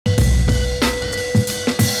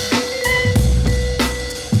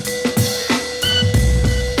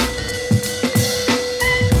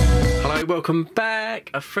welcome back.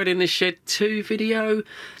 A Fred in the Shed 2 video.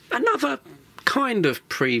 Another kind of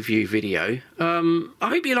preview video. I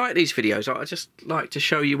hope you like these videos. I just like to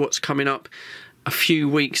show you what's coming up a few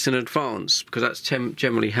weeks in advance, because that's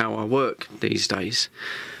generally how I work these days.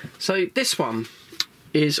 So this one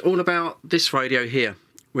is all about this radio here,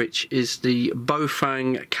 which is the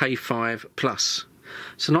Baofeng K5 Plus.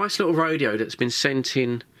 It's a nice little radio that's been sent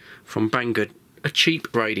in from Banggood, a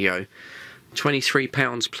cheap radio,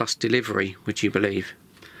 £23 plus delivery, would you believe?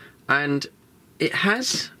 And it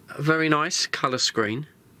has a very nice colour screen,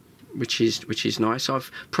 which is nice.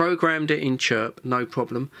 I've programmed it in chirp, no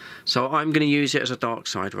problem. So I'm going to use it as a dark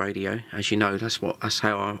side radio, as you know. That's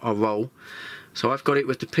how I roll. So I've got it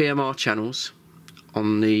with the PMR channels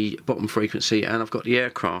on the bottom frequency, and I've got the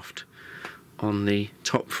aircraft on the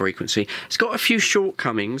top frequency. It's got a few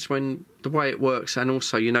shortcomings when the way it works, and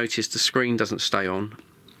also you notice the screen doesn't stay on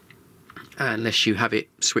unless you have it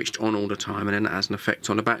switched on all the time, and then that has an effect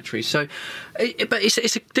on the battery. So, but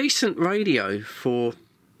it's a decent radio for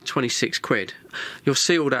 26 quid. You'll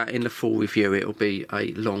see all that in the full review. It'll be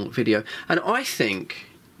a long video, and I think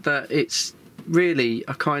that it's really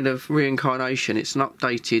a kind of reincarnation. It's an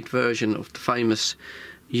updated version of the famous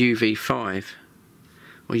UV5,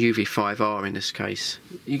 or UV5R in this case.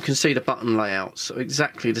 You can see the button layouts are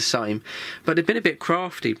exactly the same, but they've been a bit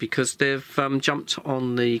crafty because they've jumped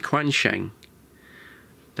on the Kwangshan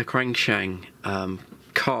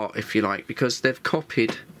cart, if you like, because they've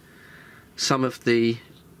copied some of the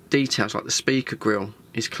details, like the speaker grill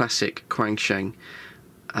is classic Kwangshan,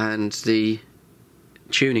 and the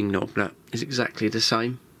tuning knob, that is exactly the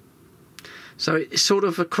same. So it's sort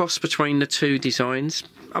of a cross between the two designs.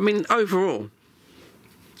 I mean, overall,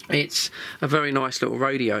 it's a very nice little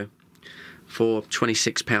radio for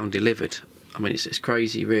 £26 delivered. I mean, it's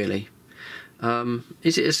crazy, really.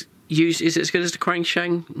 Is it as good as the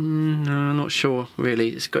Kwangshan? No, I'm not sure, really.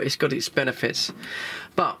 It's got its benefits.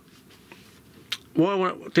 But what I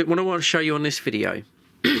want to show you on this video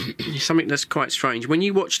is something that's quite strange. When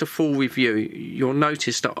you watch the full review, you'll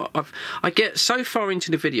notice that I get so far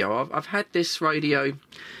into the video, I've had this radio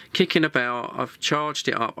kicking about, I've charged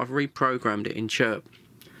it up, I've reprogrammed it in chirp,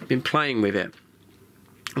 been playing with it,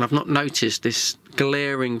 and I've not noticed this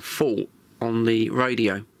glaring fault on the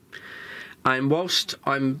radio. And whilst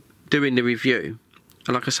I'm doing the review,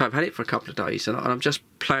 and like I say, I've had it for a couple of days, and I'm just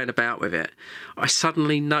playing about with it, I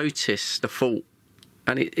suddenly notice the fault,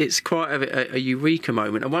 and it's quite a eureka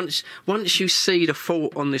moment. And once you see the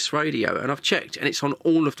fault on this radio, and I've checked, and it's on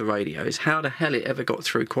all of the radios, how the hell it ever got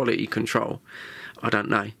through quality control, I don't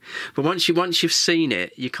know. But once you've seen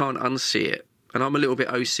it, you can't unsee it. And I'm a little bit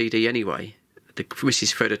OCD anyway.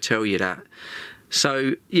 Mrs. Fred will tell you that.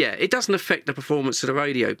 So yeah, it doesn't affect the performance of the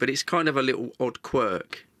radio, but it's kind of a little odd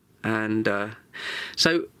quirk. And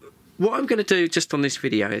so what I'm going to do just on this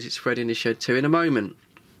video, as it's Fred in the Shed 2, in a moment,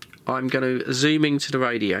 I'm going to zoom into the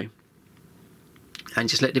radio and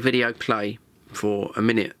just let the video play for a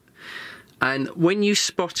minute. And when you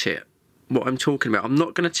spot it, what I'm talking about, I'm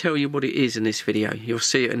not going to tell you what it is in this video. You'll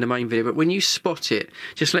see it in the main video. But when you spot it,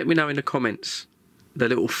 just let me know in the comments the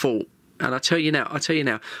little fault. And I'll tell you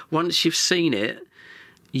now, once you've seen it,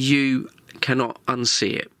 you cannot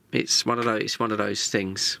unsee it. It's one of those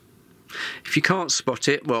things. If you can't spot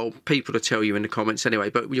it, well, people will tell you in the comments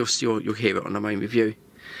anyway, but you'll hear it on the main review.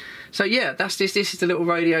 So yeah, that's this is the little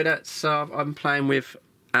radio that's I'm playing with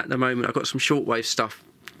at the moment. I've got some shortwave stuff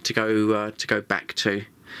to go back to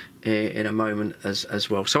in a moment as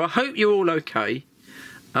well. So I hope you're all okay.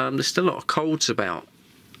 There's still a lot of colds about,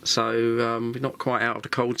 so we're not quite out of the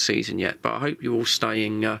cold season yet, but I hope you're all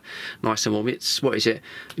staying nice and warm. It's, what is it,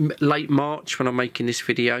 late March when I'm making this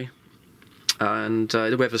video, and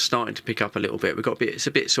the weather's starting to pick up a little bit. It's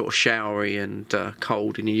a bit sort of showery and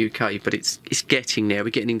cold in the UK, but it's getting there.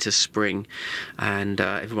 We're getting into spring, and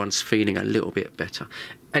everyone's feeling a little bit better.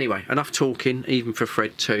 Anyway, enough talking, even for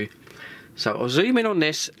Fred too. So I'll zoom in on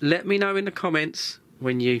this. Let me know in the comments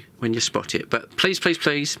when you spot it. But please, please,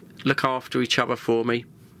 please look after each other for me.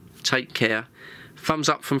 Take care. Thumbs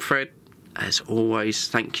up from Fred. As always,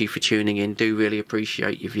 thank you for tuning in. Do really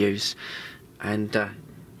appreciate your views. And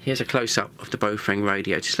here's a close-up of the Baofeng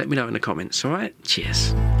radio. Just let me know in the comments, all right?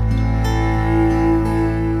 Cheers.